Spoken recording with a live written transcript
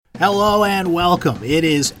Hello and welcome. It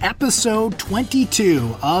is episode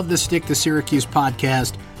 22 of the Stick to Syracuse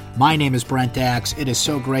podcast. My name is Brent Axe. It is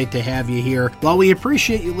so great to have you here. While we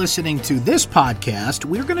appreciate you listening to this podcast,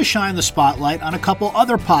 we're going to shine the spotlight on a couple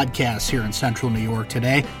other podcasts here in Central New York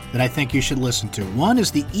today that I think you should listen to. One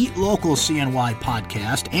is the Eat Local CNY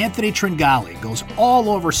podcast. Anthony Tringali goes all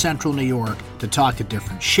over Central New York to talk to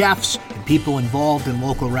different chefs and people involved in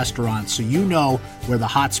local restaurants so you know where the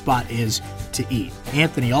hot spot is to eat.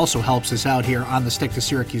 Anthony also helps us out here on the Stick to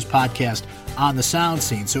Syracuse podcast on the sound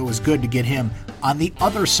scene, so it was good to get him on the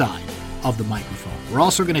other side of the microphone. We're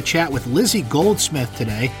also going to chat with Lizzie Goldsmith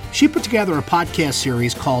today. She put together a podcast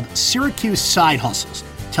series called Syracuse Side Hustles,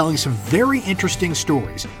 telling some very interesting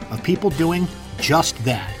stories of people doing just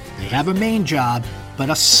that. They have a main job, but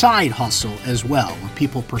a side hustle as well, where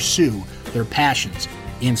people pursue their passions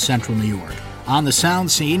in Central New York. On the sound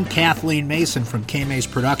scene, Kathleen Mason from K-Mace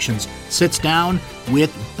Productions sits down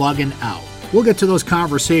with Buggin' Out. We'll get to those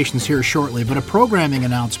conversations here shortly, but a programming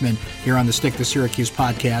announcement here on the Stick to Syracuse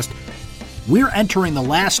podcast. We're entering the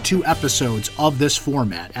last two episodes of this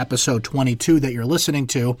format, episode 22 that you're listening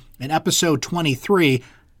to, and episode 23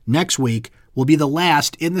 next week will be the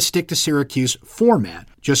last in the Stick to Syracuse format.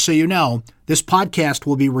 Just so you know, this podcast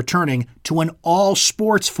will be returning to an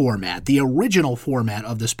all-sports format, the original format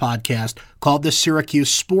of this podcast called the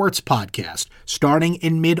Syracuse Sports Podcast, starting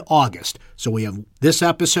in mid-August. So we have this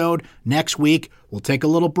episode. Next week, we'll take a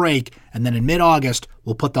little break, and then in mid-August,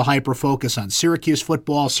 we'll put the hyper-focus on Syracuse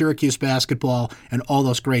football, Syracuse basketball, and all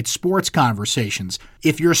those great sports conversations.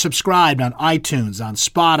 If you're subscribed on iTunes, on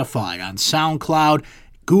Spotify, on SoundCloud,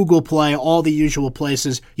 Google Play, all the usual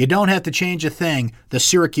places, you don't have to change a thing. The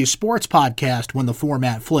Syracuse Sports Podcast, when the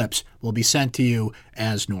format flips, will be sent to you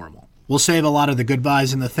as normal. We'll save a lot of the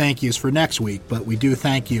goodbyes and the thank yous for next week, but we do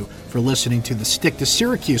thank you for listening to the Stick to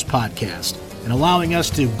Syracuse podcast and allowing us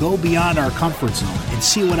to go beyond our comfort zone and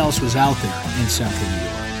see what else was out there in Central New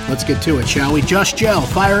York. Let's get to it, shall we? Just Joe,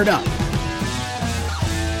 fire it up.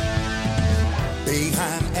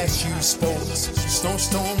 Behind SU Sports,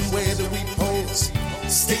 Snowstorm, where do we pose?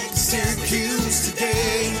 Stick to Syracuse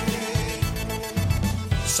today.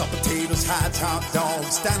 Salt potatoes, high top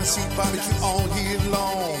dogs, dynasty barbecue all year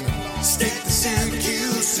long. Stick to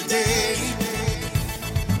Syracuse today.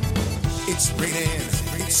 It's raining,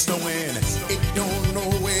 it's snowing, it don't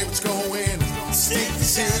know where it's going. Stick to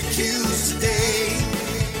Syracuse today.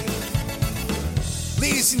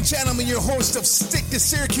 Ladies and gentlemen, your host of Stick to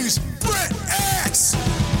Syracuse, Brent Axe.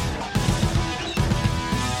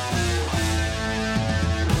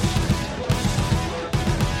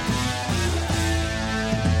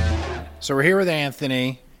 So we're here with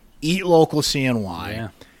Anthony, Eat Local CNY. Yeah.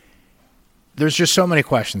 There's just so many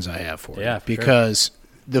questions I have for you because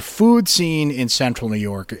the food scene in Central New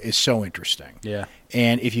York is so interesting. Yeah.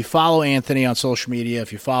 And if you follow Anthony on social media,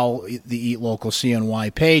 if you follow the Eat Local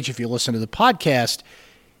CNY page, if you listen to the podcast,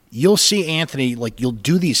 you'll see Anthony, like, you'll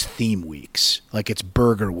do these theme weeks. Like, it's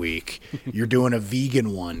Burger Week. You're doing a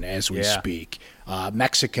vegan one as we speak.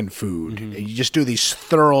 Mexican food. Mm-hmm. And you just do these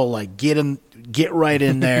thorough, like, get right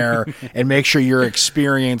in there and make sure you're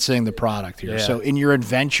experiencing the product here. Yeah. So in your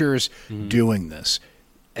adventures doing this,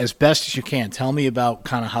 as best as you can, tell me about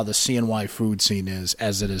kind of how the CNY food scene is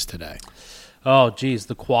as it is today. Oh, geez.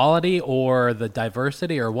 The quality or the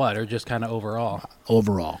diversity or what? Or just kind of overall?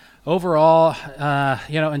 Overall. Overall,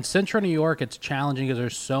 in Central New York, it's challenging because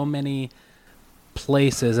there's so many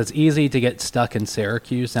places. It's easy to get stuck in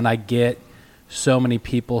Syracuse, and I get so many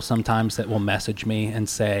people sometimes that will message me and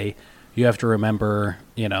say, you have to remember,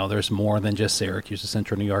 there's more than just Syracuse to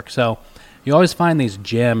Central New York. So you always find these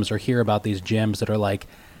gyms or hear about these gyms that are like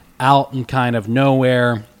out in kind of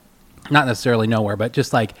nowhere, not necessarily nowhere, but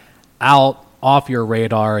just like out off your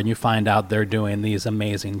radar, and you find out they're doing these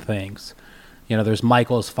amazing things. There's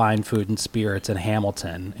Michael's Fine Food and Spirits in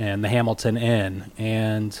Hamilton, and the Hamilton Inn,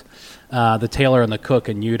 and the Tailor and the Cook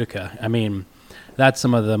in Utica. I mean, that's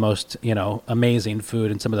some of the most, amazing food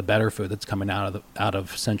and some of the better food that's coming out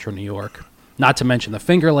of Central New York. Not to mention the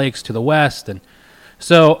Finger Lakes to the west. And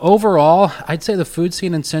so overall, I'd say the food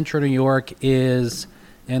scene in Central New York is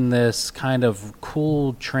in this kind of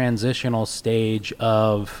cool transitional stage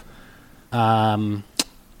of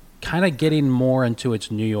kind of getting more into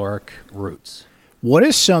its New York roots. What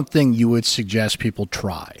is something you would suggest people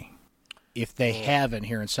try if they haven't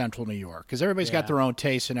here in Central New York? Because everybody's got their own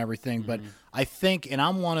tastes and everything, but I think, and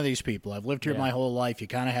I'm one of these people, I've lived here my whole life, you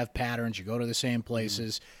kind of have patterns, you go to the same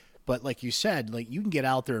places, but like you said, like you can get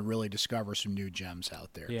out there and really discover some new gems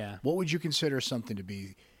out there. Yeah. What would you consider something to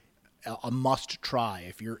be a must try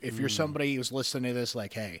if you're somebody who's listening to this,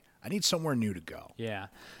 like, hey, I need somewhere new to go? Yeah.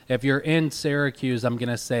 If you're in Syracuse, I'm going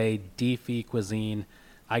to say Deefy Cuisine.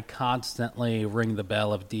 I constantly ring the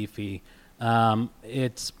bell of Deefy.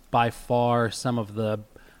 It's by far some of the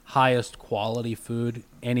highest quality food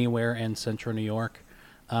anywhere in Central New York.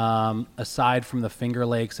 Aside from the Finger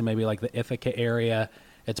Lakes and maybe like the Ithaca area,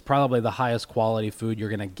 it's probably the highest quality food you're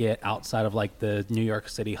going to get outside of like the New York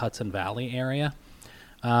City, Hudson Valley area.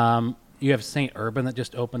 You have St. Urban that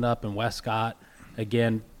just opened up in Westcott.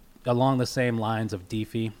 Again, along the same lines of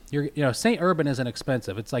Deefy. St. Urban isn't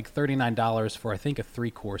expensive. It's like $39 for, I think, a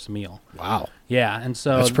 3-course meal. Wow. Yeah, and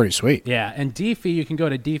so that's pretty sweet. Yeah, and Deefy, you can go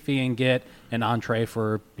to Deefy and get an entree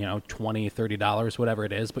for, $20, $30, whatever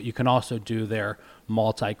it is, but you can also do their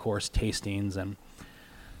multi-course tastings, and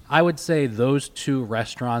I would say those 2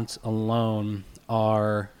 restaurants alone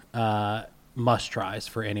are must-tries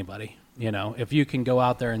for anybody. If you can go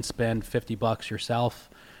out there and spend $50 yourself,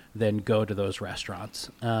 then go to those restaurants.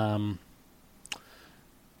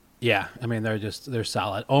 Yeah, I mean, they're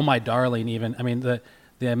solid. Oh My Darling, even. I mean, the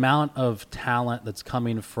amount of talent that's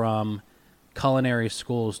coming from culinary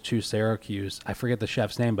schools to Syracuse. I forget the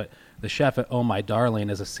chef's name, but the chef at Oh My Darling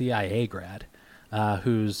is a CIA grad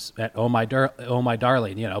who's at Oh My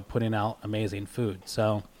Darling, putting out amazing food.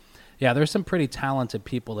 So, yeah, there's some pretty talented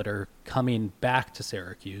people that are coming back to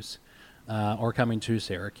Syracuse. Or coming to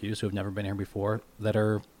Syracuse who have never been here before that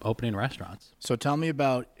are opening restaurants. So tell me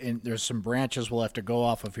about, and there's some branches we'll have to go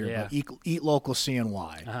off of here, Yeah. but Eat Local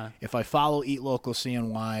CNY. Uh-huh. If I follow Eat Local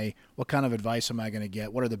CNY, what kind of advice am I going to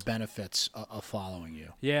get? What are the benefits of following you?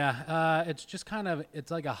 Yeah, it's just it's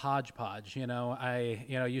like a hodgepodge,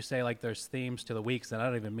 you say like there's themes to the weeks, and I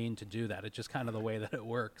don't even mean to do that. It's just kind of the way that it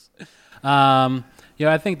works.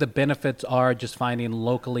 I think the benefits are just finding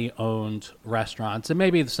locally owned restaurants, and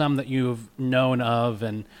maybe some that you've known of,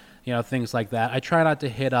 and things like that. I try not to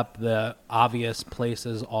hit up the obvious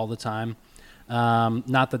places all the time.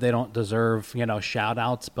 Not that they don't deserve, shout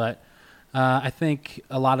outs, but I think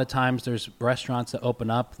a lot of times there's restaurants that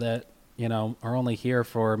open up that, are only here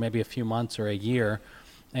for maybe a few months or a year,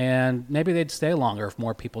 and maybe they'd stay longer if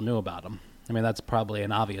more people knew about them. I mean, that's probably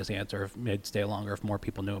an obvious answer. If they'd stay longer if more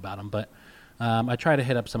people knew about them, but I try to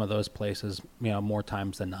hit up some of those places, more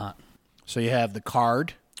times than not. So you have the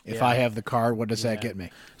card. If I have the card, what does that get me?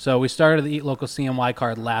 So we started the Eat Local CNY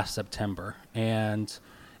card last September, and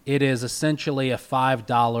it is essentially a $5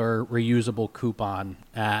 reusable coupon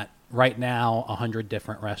at, right now, 100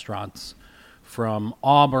 different restaurants, from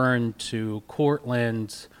Auburn to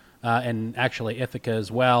Cortland, and actually Ithaca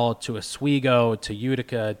as well, to Oswego, to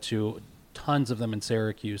Utica, to tons of them in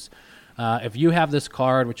Syracuse. If you have this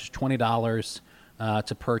card, which is $20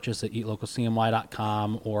 to purchase at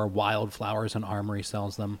eatlocalcny.com, or Wildflowers and Armory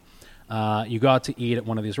sells them, you go out to eat at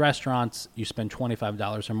one of these restaurants, you spend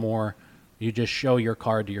 $25 or more, you just show your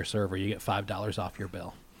card to your server, you get $5 off your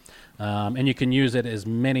bill. And you can use it as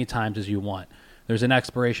many times as you want. There's an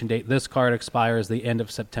expiration date. This card expires the end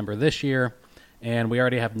of September this year, and we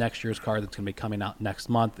already have next year's card that's going to be coming out next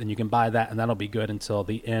month, and you can buy that, and that'll be good until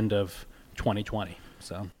the end of 2020.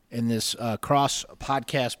 So, in this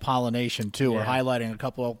cross-podcast pollination, too, we're highlighting a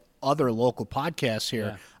couple of other local podcasts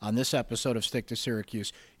here on this episode of Stick to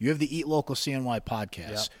Syracuse. You have the Eat Local CNY podcast.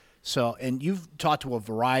 Yep. So, and you've talked to a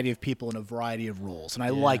variety of people in a variety of roles, and I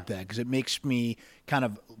like that because it makes me kind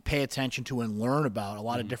of pay attention to and learn about a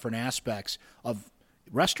lot of different aspects of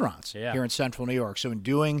restaurants here in Central New York. So in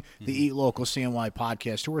doing the Eat Local CNY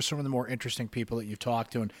podcast, who are some of the more interesting people that you've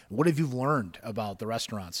talked to, and what have you learned about the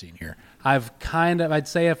restaurant scene here? I'd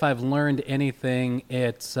say if I've learned anything,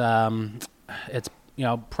 it's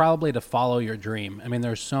probably to follow your dream. I mean,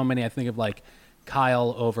 there's so many. I think of like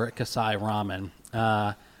Kyle over at Kasai Ramen.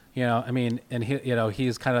 And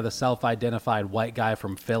he's kind of the self-identified white guy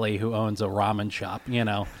from Philly who owns a ramen shop. You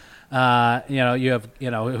have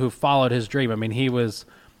who followed his dream. I mean, he was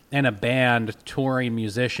in a band, touring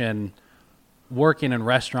musician, working in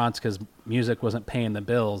restaurants because music wasn't paying the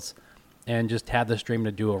bills, and just had this dream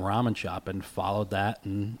to do a ramen shop and followed that,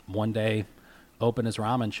 and one day opened his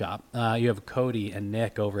ramen shop. You have Cody and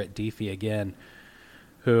Nick over at Deefy again,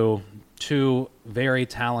 who two very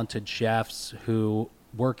talented chefs who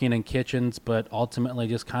working in kitchens, but ultimately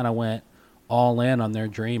just kind of went all in on their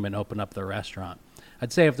dream and opened up their restaurant.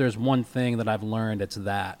 I'd say if there's one thing that I've learned, it's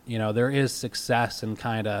that. There is success in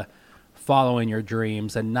kind of following your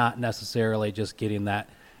dreams and not necessarily just getting that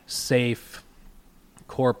safe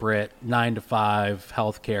corporate 9-to-5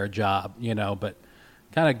 healthcare job, but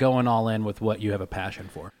kind of going all in with what you have a passion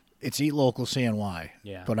for. It's Eat Local CNY.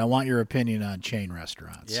 Yeah. But I want your opinion on chain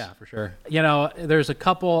restaurants. Yeah, for sure. There's a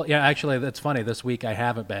couple. Yeah, actually, that's funny. This week I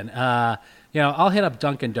haven't been. I'll hit up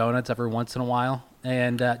Dunkin' Donuts every once in a while,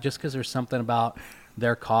 and just because there's something about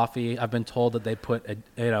their coffee, I've been told that they put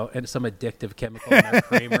some addictive chemical in their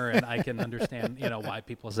creamer, and I can understand why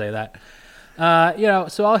people say that.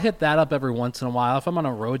 So I'll hit that up every once in a while if I'm on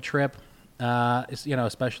a road trip.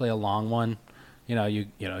 Especially a long one. You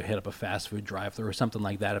hit up a fast food drive-thru or something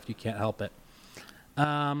like that if you can't help it.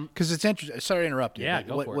 Because it's interesting. Sorry to interrupt you. Yeah,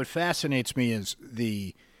 go for it. What fascinates me is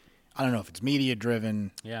I don't know if it's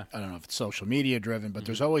media-driven. Yeah. I don't know if it's social media-driven, but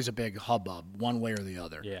there's always a big hubbub one way or the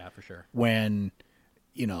other. Yeah, for sure. When,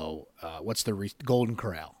 what's the Golden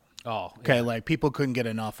Corral? Oh, okay. yeah. Like people couldn't get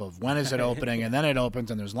enough of when is it opening, and then it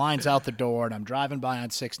opens, and there's lines out the door, and I'm driving by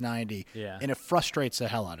on 690, yeah, and it frustrates the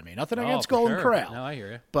hell out of me. Nothing against for Golden sure. Corral. No, I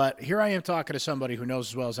hear you. But here I am talking to somebody who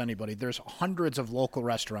knows as well as anybody. There's hundreds of local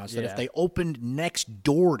restaurants that if they opened next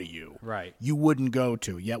door to you, right, you wouldn't go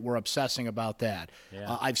to. Yet we're obsessing about that.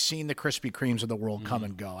 Yeah. I've seen the Krispy Kremes of the world come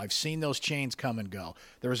and go. I've seen those chains come and go.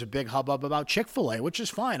 There was a big hubbub about Chick-fil-A, which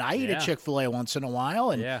is fine. I eat at Chick-fil-A once in a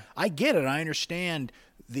while, and I get it. I understand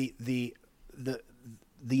the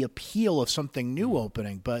appeal of something new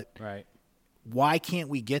opening, but right. Why can't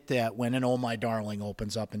we get that when an Oh My Darling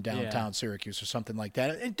opens up in downtown Syracuse or something like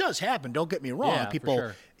that? It does happen. Don't get me wrong. Yeah,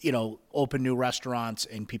 people, open new restaurants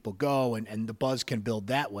and people go and the buzz can build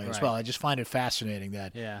that way as well. I just find it fascinating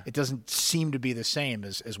that it doesn't seem to be the same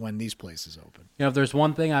as when these places open. If there's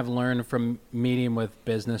one thing I've learned from meeting with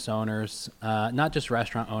business owners, not just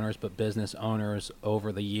restaurant owners, but business owners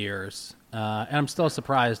over the years, and I'm still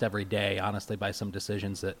surprised every day, honestly, by some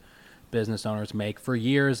decisions that business owners make. For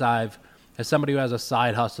years, as somebody who has a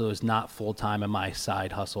side hustle who's not full-time in my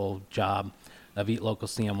side hustle job of Eat Local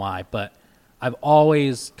CNY, but I've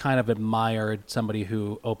always kind of admired somebody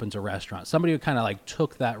who opens a restaurant, somebody who kind of like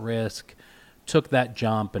took that risk, took that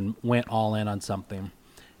jump, and went all in on something.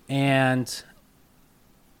 And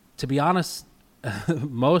to be honest,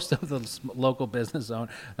 most of the local business owners,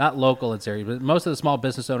 not local in Syracuse, but most of the small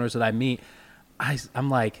business owners that I meet, I'm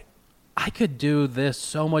like, I could do this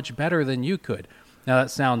so much better than you could. Now,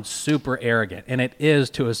 that sounds super arrogant, and it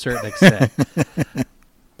is to a certain extent.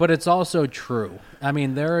 But it's also true. I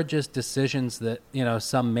mean, there are just decisions that,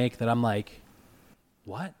 some make that I'm like,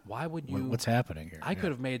 what? Why would you? What's happening here? I could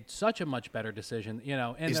have made such a much better decision,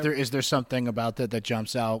 And is there something about that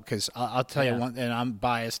jumps out? Because I'll tell you one, and I'm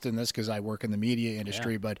biased in this because I work in the media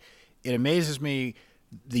industry, but it amazes me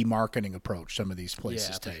the marketing approach some of these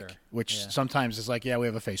places take, which sometimes is like, we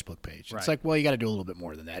have a Facebook page. It's like, well, you got to do a little bit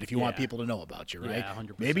more than that if you want people to know about you, right? Yeah,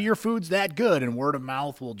 100%. Maybe your food's that good and word of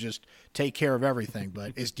mouth will just take care of everything.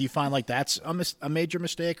 But do you find like that's a major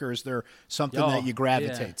mistake, or is there something that you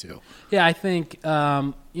gravitate to? Yeah, I think,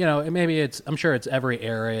 maybe I'm sure it's every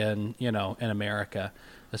area in America,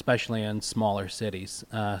 especially in smaller cities.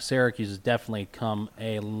 Syracuse has definitely come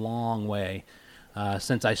a long way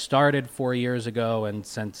since I started 4 years ago, and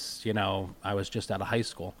since I was just out of high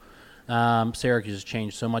school. Syracuse has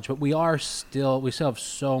changed so much, but we still have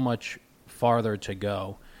so much farther to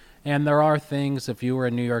go. And there are things, if you were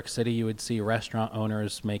in New York City, you would see restaurant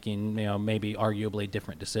owners making maybe arguably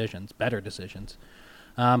different decisions, better decisions.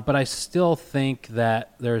 But I still think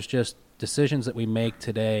that there's just decisions that we make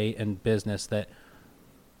today in business that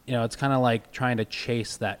it's kind of like trying to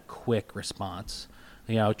chase that quick response.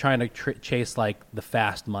 Trying to chase like the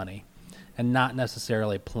fast money and not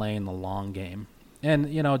necessarily playing the long game. And,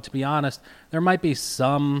 to be honest, there might be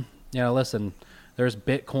some, listen, there's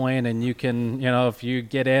Bitcoin and you can, if you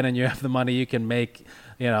get in and you have the money, you can make,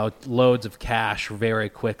 loads of cash very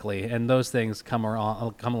quickly. And those things come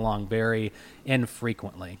along very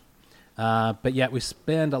infrequently. But yet we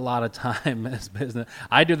spend a lot of time as business.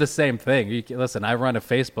 I do the same thing. Listen, I run a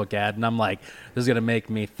Facebook ad, and I'm like, this is going to make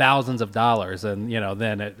me thousands of dollars, and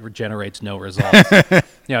then it generates no results.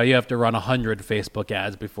 You have to run 100 Facebook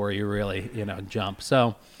ads before you really, jump.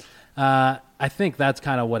 So I think that's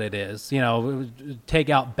kind of what it is.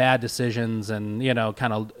 Take out bad decisions and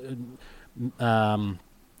kind of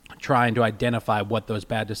trying to identify what those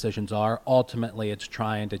bad decisions are. Ultimately, it's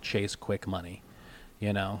trying to chase quick money.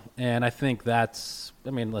 And I think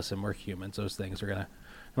listen, we're humans. Those things are going to,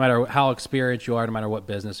 no matter how experienced you are, no matter what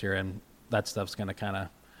business you're in, that stuff's going to kind of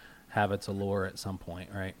have its allure at some point,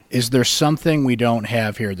 right? Is there something we don't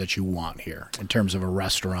have here that you want here in terms of a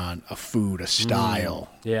restaurant, a food, a style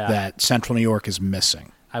that Central New York is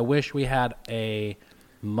missing? I wish we had a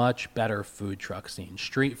much better food truck scene,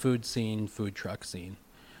 street food scene, food truck scene.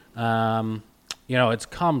 It's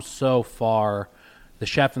come so far. The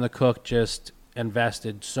chef and the cook just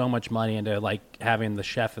invested so much money into like having the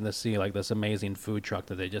Chef in the Sea, like this amazing food truck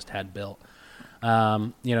that they just had built.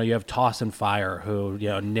 You have Toss and Fire, who,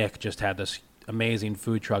 Nick just had this amazing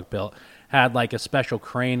food truck built, had like a special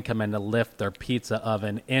crane come in to lift their pizza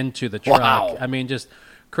oven into the truck. Wow. I mean, just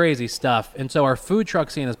crazy stuff. And so our food truck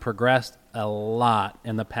scene has progressed a lot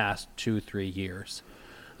in the past 2-3 years.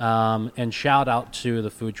 And shout out to the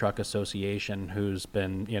Food Truck Association, who's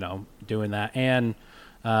been, doing that. And,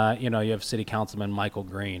 you have City Councilman Michael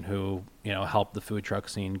Green, who, helped the food truck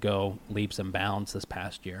scene go leaps and bounds this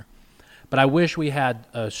past year. But I wish we had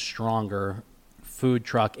a stronger food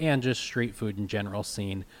truck and just street food in general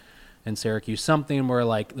scene in Syracuse. Something where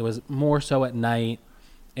like there was more so at night,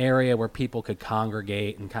 area where people could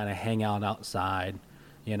congregate and kind of hang out outside,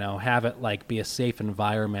 have it like be a safe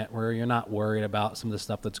environment where you're not worried about some of the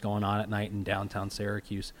stuff that's going on at night in downtown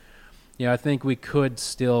Syracuse. I think we could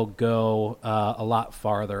still go a lot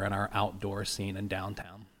farther in our outdoor scene in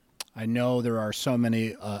downtown. I know there are so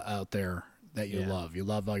many out there that you love. You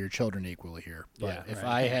love all your children equally here. But if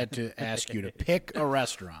I had to ask you to pick a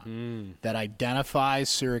restaurant that identifies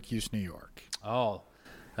Syracuse, New York,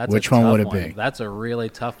 that's which one would it be? That's a really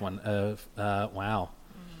tough one. Wow.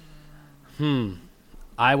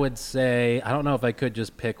 I would say, I don't know if I could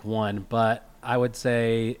just pick one, but I would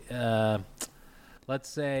say, let's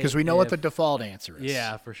say. Because we know what the default answer is.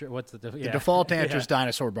 Yeah, for sure. What's the default? The default answer is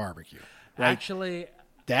Dinosaur Barbecue. Right? Actually,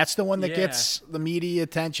 that's the one that gets the media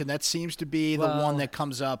attention. That seems to be the one that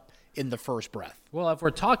comes up in the first breath. Well, if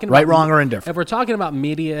we're talking right, about, wrong, or indifferent. If we're talking about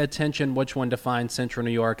media attention, which one defines Central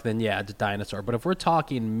New York, then it's Dinosaur. But if we're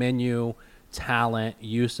talking menu, talent,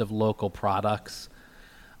 use of local products,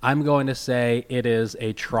 I'm going to say it is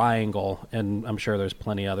a triangle, and I'm sure there's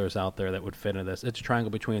plenty others out there that would fit into this. It's a triangle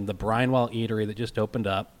between the Brinewell Eatery that just opened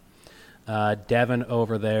up, Devin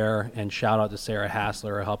over there, and shout out to Sarah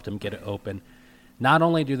Hassler who helped him get it open. Not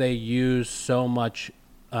only do they use so much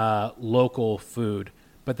local food,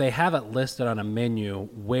 but they have it listed on a menu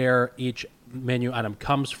where each menu item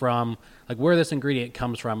comes from, like where this ingredient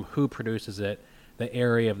comes from, who produces it, the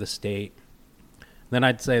area of the state. Then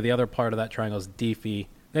I'd say the other part of that triangle is Deefy.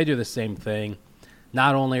 They do the same thing.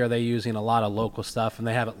 Not only are they using a lot of local stuff, and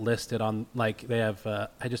they have it listed on, like they have,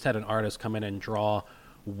 I just had an artist come in and draw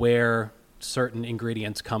where certain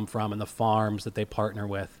ingredients come from and the farms that they partner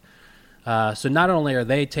with. So not only are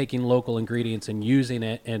they taking local ingredients and using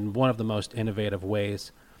it in one of the most innovative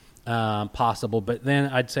ways possible, but then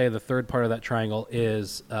I'd say the third part of that triangle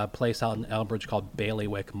is a place out in Elbridge called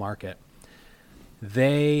Bailiwick Market.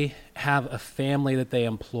 They have a family that they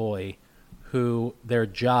employ who their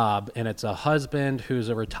job, and it's a husband who's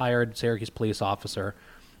a retired Syracuse police officer,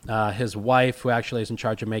 his wife who actually is in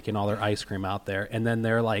charge of making all their ice cream out there, and then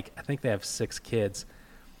they're like, I think they have 6 kids.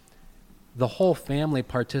 The whole family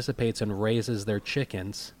participates and raises their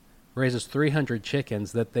chickens, raises 300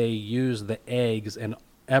 chickens that they use the eggs and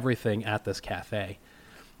everything at this cafe,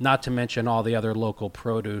 not to mention all the other local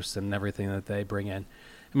produce and everything that they bring in.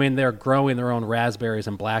 I mean, they're growing their own raspberries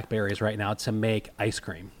and blackberries right now to make ice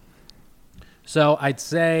cream. So I'd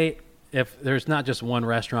say if there's not just one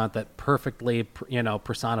restaurant that perfectly,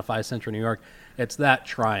 personifies Central New York, it's that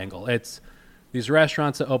triangle. It's these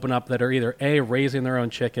restaurants that open up that are either A, raising their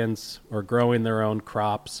own chickens or growing their own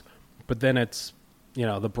crops, but then it's,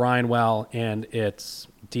 the Brinewell and it's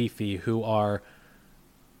Deefy who are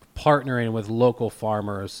partnering with local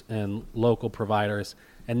farmers and local providers,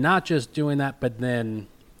 and not just doing that, but then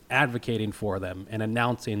advocating for them and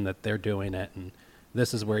announcing that they're doing it and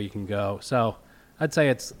this is where you can go. So I'd say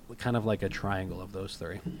it's kind of like a triangle of those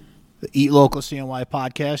three. The Eat Local CNY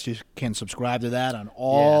podcast, you can subscribe to that on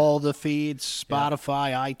all the feeds,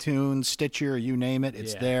 Spotify, iTunes, Stitcher, you name it,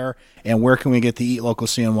 it's there. And where can we get the Eat Local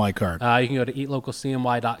CNY card? You can go to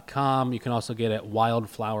eatlocalcny.com. You can also get it at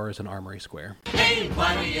Wildflowers in Armory Square. Hey,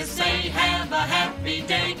 what do you say? Have a happy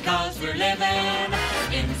day, 'cause we're living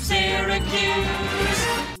in Syracuse.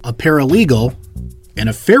 A paralegal and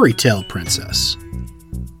a fairy tale princess.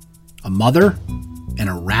 A mother and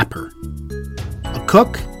a rapper. A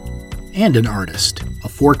cook and an artist, a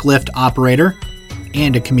forklift operator,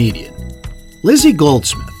 and a comedian. Lizzie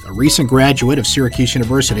Goldsmith, a recent graduate of Syracuse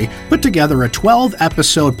University, put together a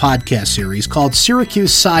 12-episode podcast series called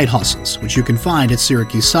Syracuse Side Hustles, which you can find at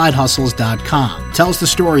SyracuseSideHustles.com. It tells the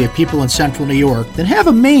story of people in Central New York that have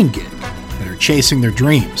a main gig, that are chasing their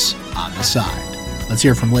dreams on the side. Let's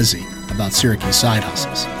hear from Lizzie about Syracuse Side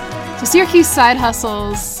Hustles. So Syracuse Side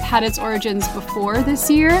Hustles had its origins before this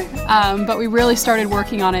year, but we really started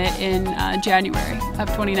working on it in January of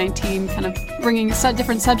 2019, kind of bringing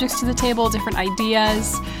different subjects to the table, different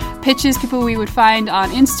ideas. pitches, people we would find on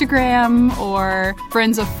Instagram or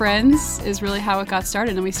friends of friends is really how it got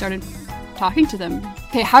started. And we started talking to them.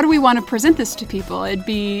 Okay, how do we want to present this to people? It'd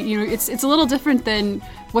be, it's a little different than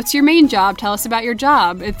what's your main job? Tell us about your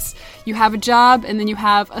job. It's you have a job and then you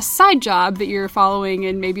have a side job that you're following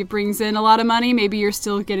and maybe it brings in a lot of money. Maybe you're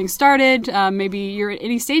still getting started. Maybe you're at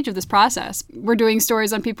any stage of this process. We're doing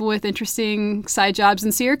stories on people with interesting side jobs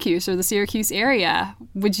in Syracuse or the Syracuse area.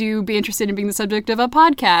 Would you be interested in being the subject of a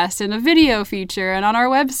podcast and a video feature and on our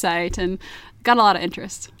website? And got a lot of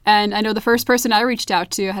interest. And I know the first person I reached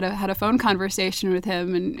out to had a phone conversation with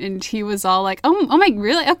him, and he was all like, oh my,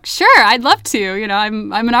 really? Oh, sure, I'd love to.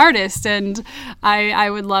 I'm an artist, and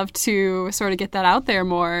I would love to sort of get that out there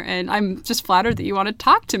more. And I'm just flattered that you want to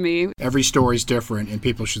talk to me. Every story's different, and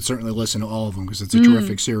people should certainly listen to all of them because it's a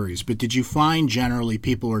terrific series. But did you find generally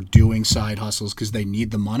people are doing side hustles because they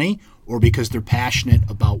need the money or because they're passionate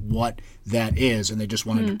about what that is and they just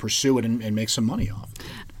wanted to pursue it and make some money off it?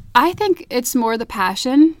 I think it's more the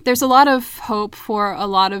passion. There's a lot of hope for a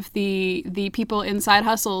lot of the people in side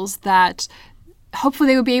hustles that hopefully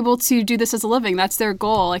they would be able to do this as a living. That's their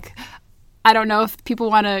goal. Like, I don't know if people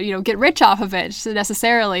want to, get rich off of it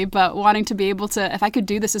necessarily, but wanting to be able to, if I could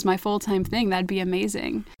do this as my full-time thing, that'd be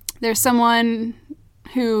amazing. There's someone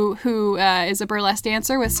who is a burlesque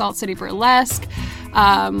dancer with Salt City Burlesque.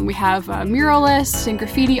 We have a muralist and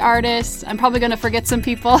graffiti artists. I'm probably going to forget some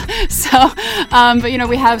people. But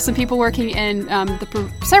we have some people working in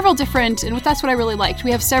several different, and that's what I really liked.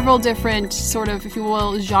 We have several different sort of, if you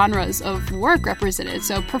will, genres of work represented.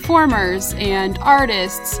 So performers and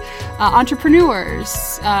artists,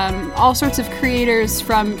 entrepreneurs, all sorts of creators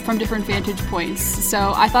from different vantage points.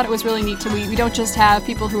 So I thought it was really neat we don't just have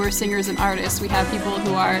people who are singers and artists. We have people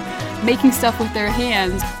who are making stuff with their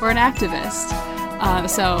hands or an activist.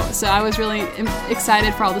 So I was really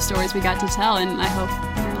excited for all the stories we got to tell, and I hope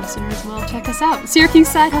your listeners will check us out.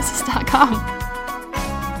 SyracuseSideHustles.com.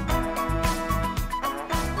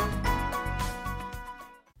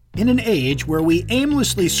 In an age where we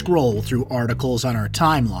aimlessly scroll through articles on our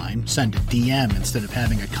timeline, send a DM instead of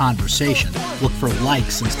having a conversation, look for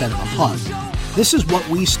likes instead of a hug, this is what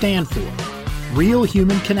we stand for. Real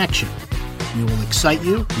human connection. We will excite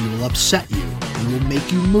you, we will upset you, we will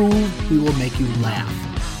make you move, we will make you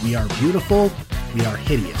laugh. We are beautiful, we are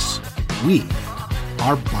hideous. We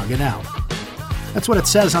are bugging out. That's what it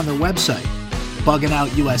says on their website,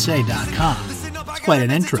 bugginoutusa.com. It's quite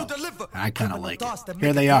an intro. I kind of like it.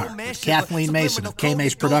 Here they are, with Kathleen Mason of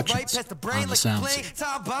K-Mace Productions on the sound scene.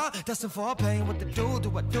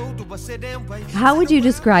 How would you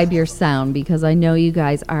describe your sound? Because I know you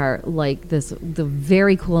guys are like the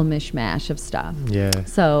very cool mishmash of stuff. Yeah.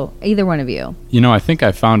 So either one of you. I think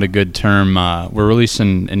I found a good term. We're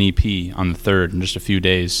releasing an EP on the 3rd in just a few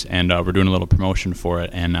days, and we're doing a little promotion for it.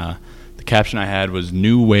 And the caption I had was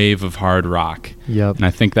 "New Wave of Hard Rock." Yep. And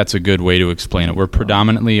I think that's a good way to explain it. We're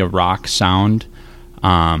predominantly a rock sound.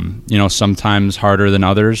 Sometimes harder than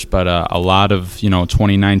others, but a lot of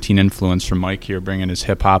 2019 influence from Mike here, bringing his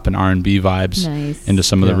hip hop and R&B vibes into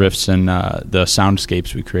some of the riffs and the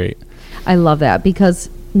soundscapes we create. I love that because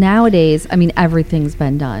nowadays, everything's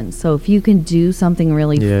been done. So if you can do something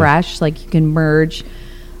really fresh, like you can merge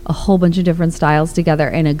a whole bunch of different styles together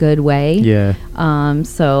in a good way. Yeah.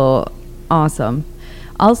 So awesome.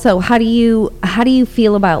 Also, how do you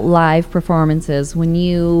feel about live performances?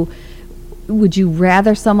 Would you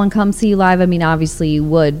rather someone come see you live? Obviously you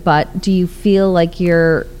would, but do you feel like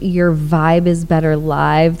your vibe is better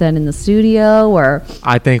live than in the studio? Or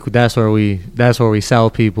I think that's where we sell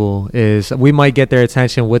people. Is we might get their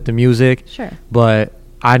attention with the music, sure, but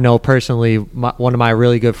I know personally one of my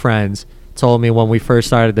really good friends told me when we first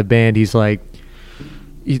started the band, he's like,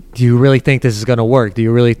 do you really think this is going to work? Do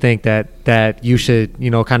you really think that you should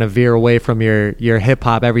kind of veer away from your hip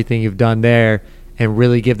hop, everything you've done there, and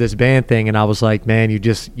really give this band thing? And I was like, man,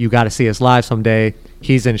 you got to see us live someday.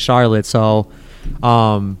 He's in Charlotte, so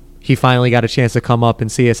he finally got a chance to come up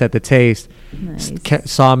and see us at the Taste. Nice.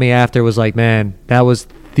 Saw me after, was like, man, that was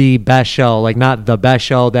the best show. Like, not the best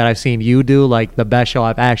show that I've seen you do, like the best show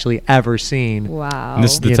I've actually ever seen. Wow. And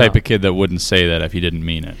this is the type of kid that wouldn't say that if he didn't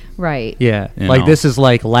mean it. Right. Yeah. This is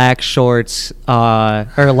like lax shorts, or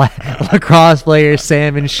lacrosse players,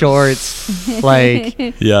 salmon shorts. Like,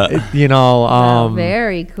 yeah.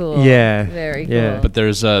 Very cool. Yeah. Very cool. Yeah. But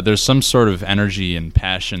there's some sort of energy and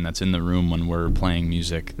passion that's in the room when we're playing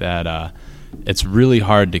music that it's really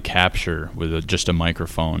hard to capture with just a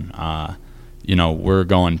microphone. We're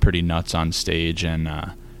going pretty nuts on stage, and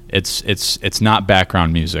it's not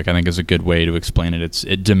background music. I think is a good way to explain it.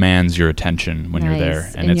 It demands your attention when you're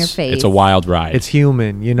there, and it's a wild ride. It's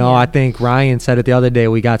human, you know. I think Ryan said it the other day.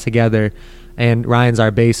 We got together, and Ryan's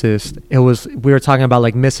our bassist. We were talking about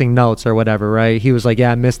like missing notes or whatever, right? He was like,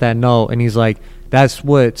 "Yeah, I missed that note," and he's like, "That's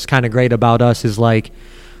what's kind of great about us is like,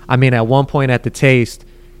 I mean, at one point at the Taste."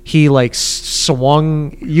 He like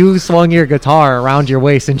swung your guitar around your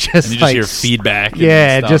waist and just like your feedback.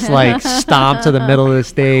 Just like stomped to the middle of the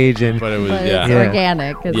stage, but it's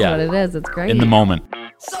organic. It's what it is. It's great in the moment.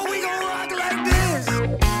 So we gonna rock like this.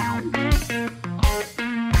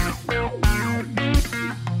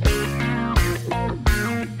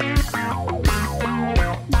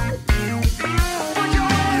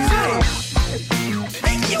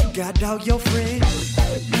 Hey, you got all your friends.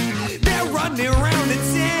 They're running around the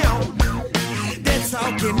town. They're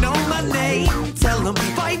talking on my name. Tell them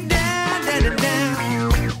fight down, down,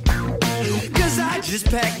 down. Cause I just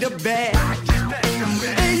packed a bag.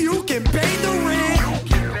 And you can pay the rent.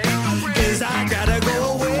 Cause I gotta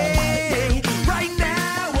go away. Right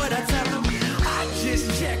now, what I tell them, I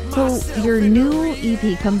just check myself. So your new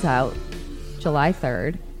EP comes out July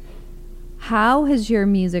 3rd. How has your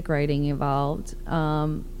music writing evolved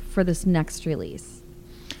for this next release?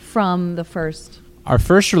 From the first? Our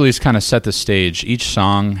first release kind of set the stage. Each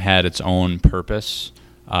song had its own purpose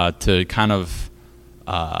to kind of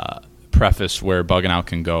preface where Buggin' Out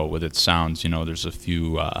can go with its sounds. You know, there's a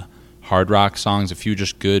few hard rock songs, a few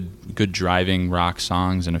just good driving rock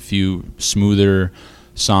songs, and a few smoother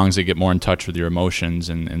songs that get more in touch with your emotions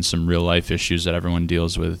and some real life issues that everyone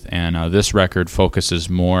deals with. And this record focuses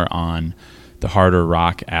more on the harder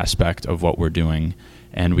rock aspect of what we're doing.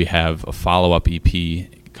 And we have a follow-up EP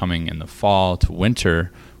coming in the fall to winter,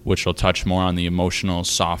 which will touch more on the emotional,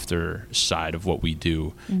 softer side of what we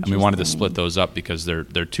do. And we wanted to split those up because they're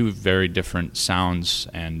two very different sounds,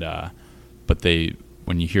 and but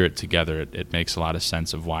when you hear it together, it makes a lot of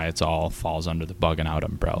sense of why it's all falls under the Buggin' Out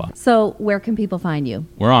umbrella. So where can people find you?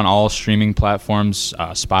 We're on all streaming platforms,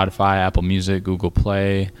 Spotify, Apple Music, Google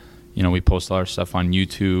Play. You know, we post all our stuff on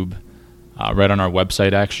YouTube. Right on our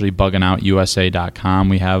website, actually, bugginoutusa.com.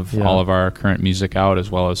 We have all of our current music out, as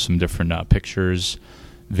well as some different pictures,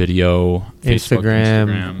 video,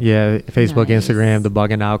 Instagram. Yeah, Facebook, nice. Instagram, the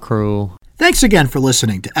Buggin' Out crew. Thanks again for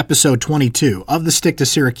listening to episode 22 of the Stick to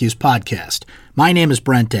Syracuse podcast. My name is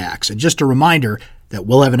Brent Dax, and just a reminder that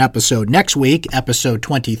we'll have an episode next week, episode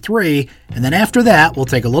 23, and then after that, we'll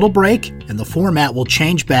take a little break, and the format will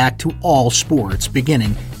change back to all sports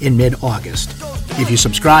beginning in mid-August. If you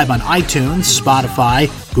subscribe on iTunes, Spotify,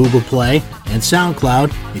 Google Play, and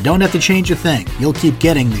SoundCloud, you don't have to change a thing. You'll keep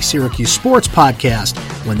getting the Syracuse Sports Podcast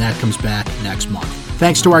when that comes back next month.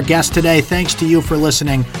 Thanks to our guest today. Thanks to you for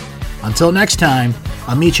listening. Until next time,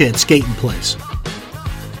 I'll meet you at Skating Place.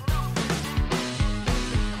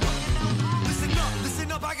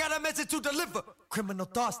 Listen up, I got a message to deliver. Criminal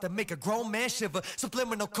thoughts that make a grown man shiver.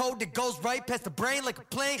 Subliminal code that goes right past the brain like a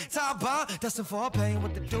plane. Time bomb, destined for pain.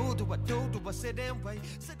 What to do? Do I sit and wait?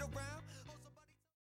 Sit around.